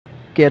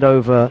get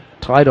over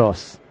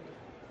TRAJDOS.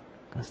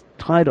 Because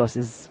TRAJDOS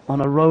is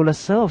on a roll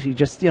herself. She's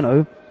just, you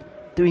know,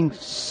 doing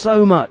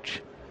so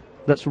much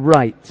that's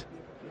right,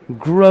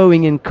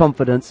 growing in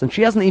confidence, and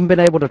she hasn't even been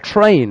able to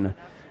train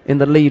in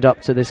the lead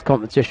up to this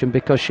competition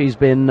because she's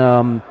been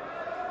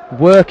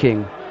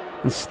working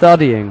and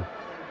studying.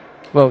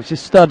 Well,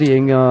 she's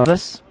studying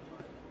this.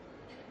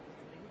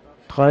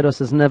 TRAJDOS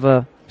has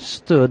never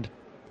stood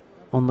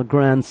on the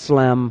Grand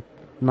Slam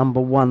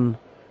 #1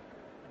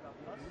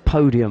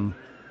 podium,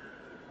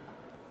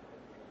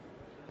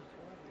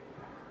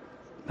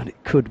 and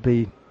it could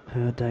be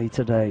her day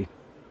today.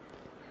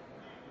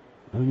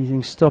 Only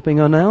thing stopping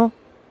her now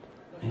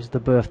is the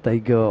birthday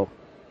girl.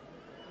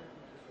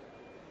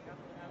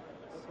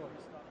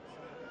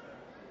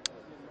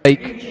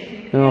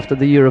 After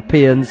the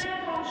Europeans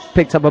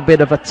picked up a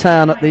bit of a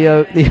tan at the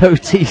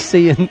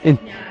OTC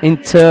in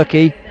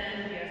Turkey.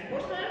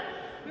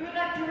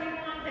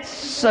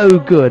 So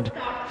good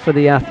for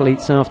the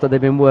athletes after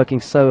they've been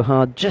working so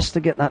hard just to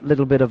get that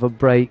little bit of a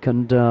break,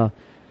 and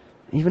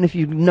even if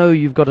you know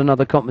you've got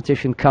another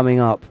competition coming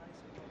up,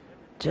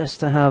 just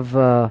to have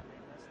a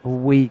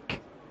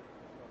week,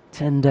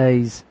 10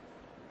 days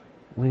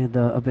with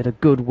a bit of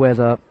good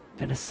weather, a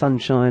bit of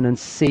sunshine and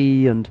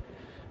sea, and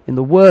in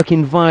the work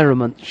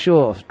environment,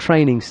 sure,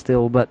 training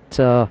still, but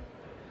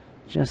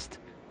just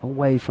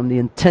away from the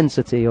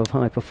intensity of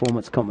high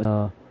performance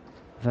competition.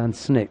 Van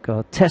Snick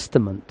are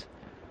testament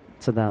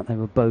to that. They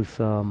were both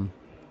on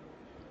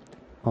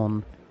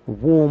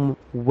warm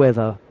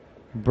weather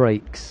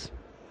breaks.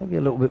 Maybe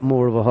a little bit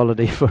more of a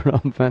holiday for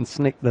Van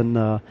Snick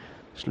than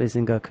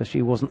Schlesinger, because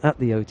she wasn't at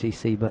the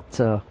OTC, but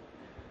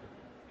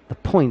the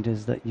point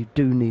is that you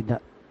do need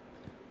that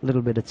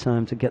little bit of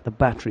time to get the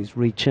batteries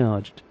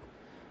recharged.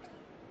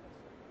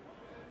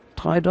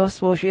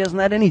 TRAJDOS, well, she hasn't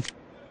had any,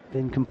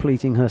 been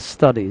completing her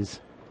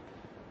studies,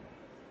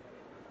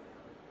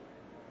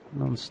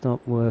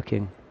 non-stop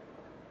working,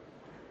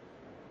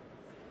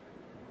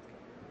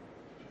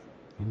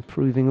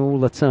 improving all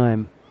the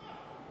time.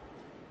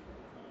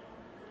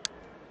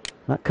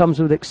 That comes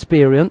with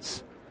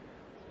experience,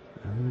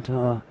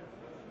 and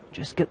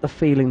just get the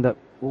feeling that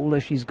although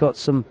she's got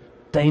some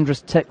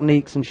dangerous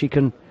techniques and she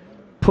can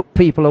put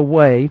people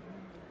away,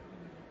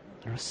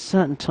 there are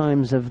certain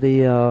times of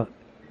the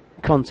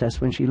contest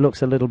when she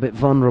looks a little bit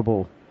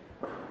vulnerable,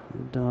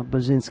 and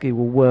Bozinski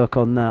will work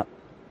on that.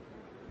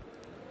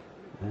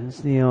 There's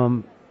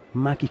the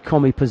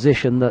Makikomi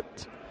position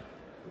that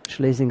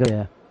Schlesinger.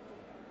 Yeah.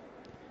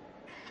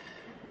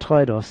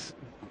 TRAJDOS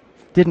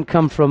didn't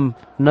come from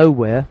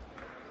nowhere,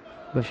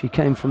 but she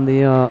came from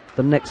the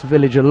next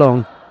village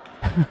along.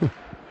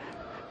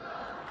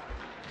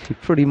 She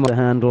pretty much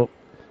handled,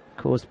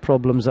 caused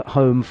problems at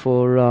home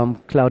for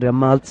Claudia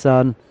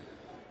Malzahn,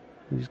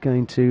 who's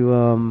going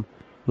to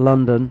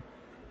London.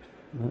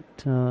 But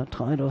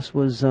TRAJDOS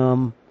was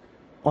on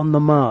the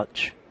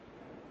march,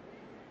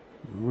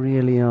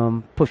 really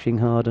pushing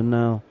hard, and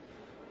now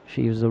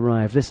she has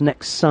arrived. This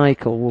next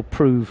cycle will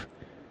prove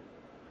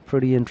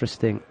pretty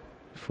interesting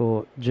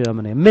for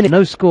Germany. A minute,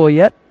 no score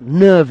yet.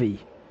 Nervy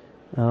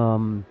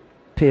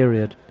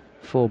period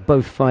for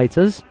both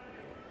fighters.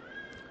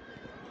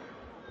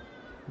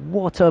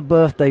 What a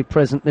birthday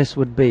present this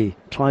would be.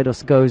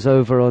 TRAJDOS goes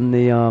over on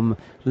the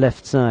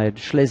left side.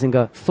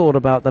 Schlesinger thought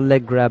about the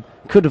leg grab,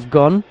 could have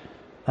gone,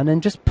 and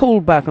then just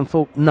pulled back and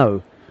thought,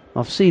 no.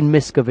 I've seen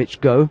Miskovic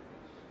go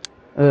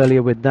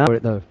earlier with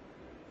that. Though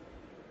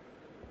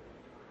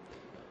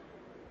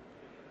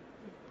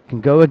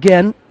can go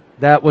again.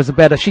 That was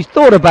better. She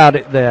thought about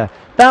it there.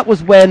 That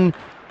was when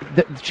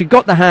she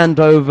got the hand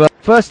over.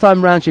 First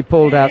time round she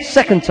pulled out.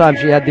 Second time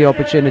she had the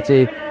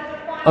opportunity,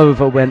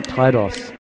 over went TRAJDOS.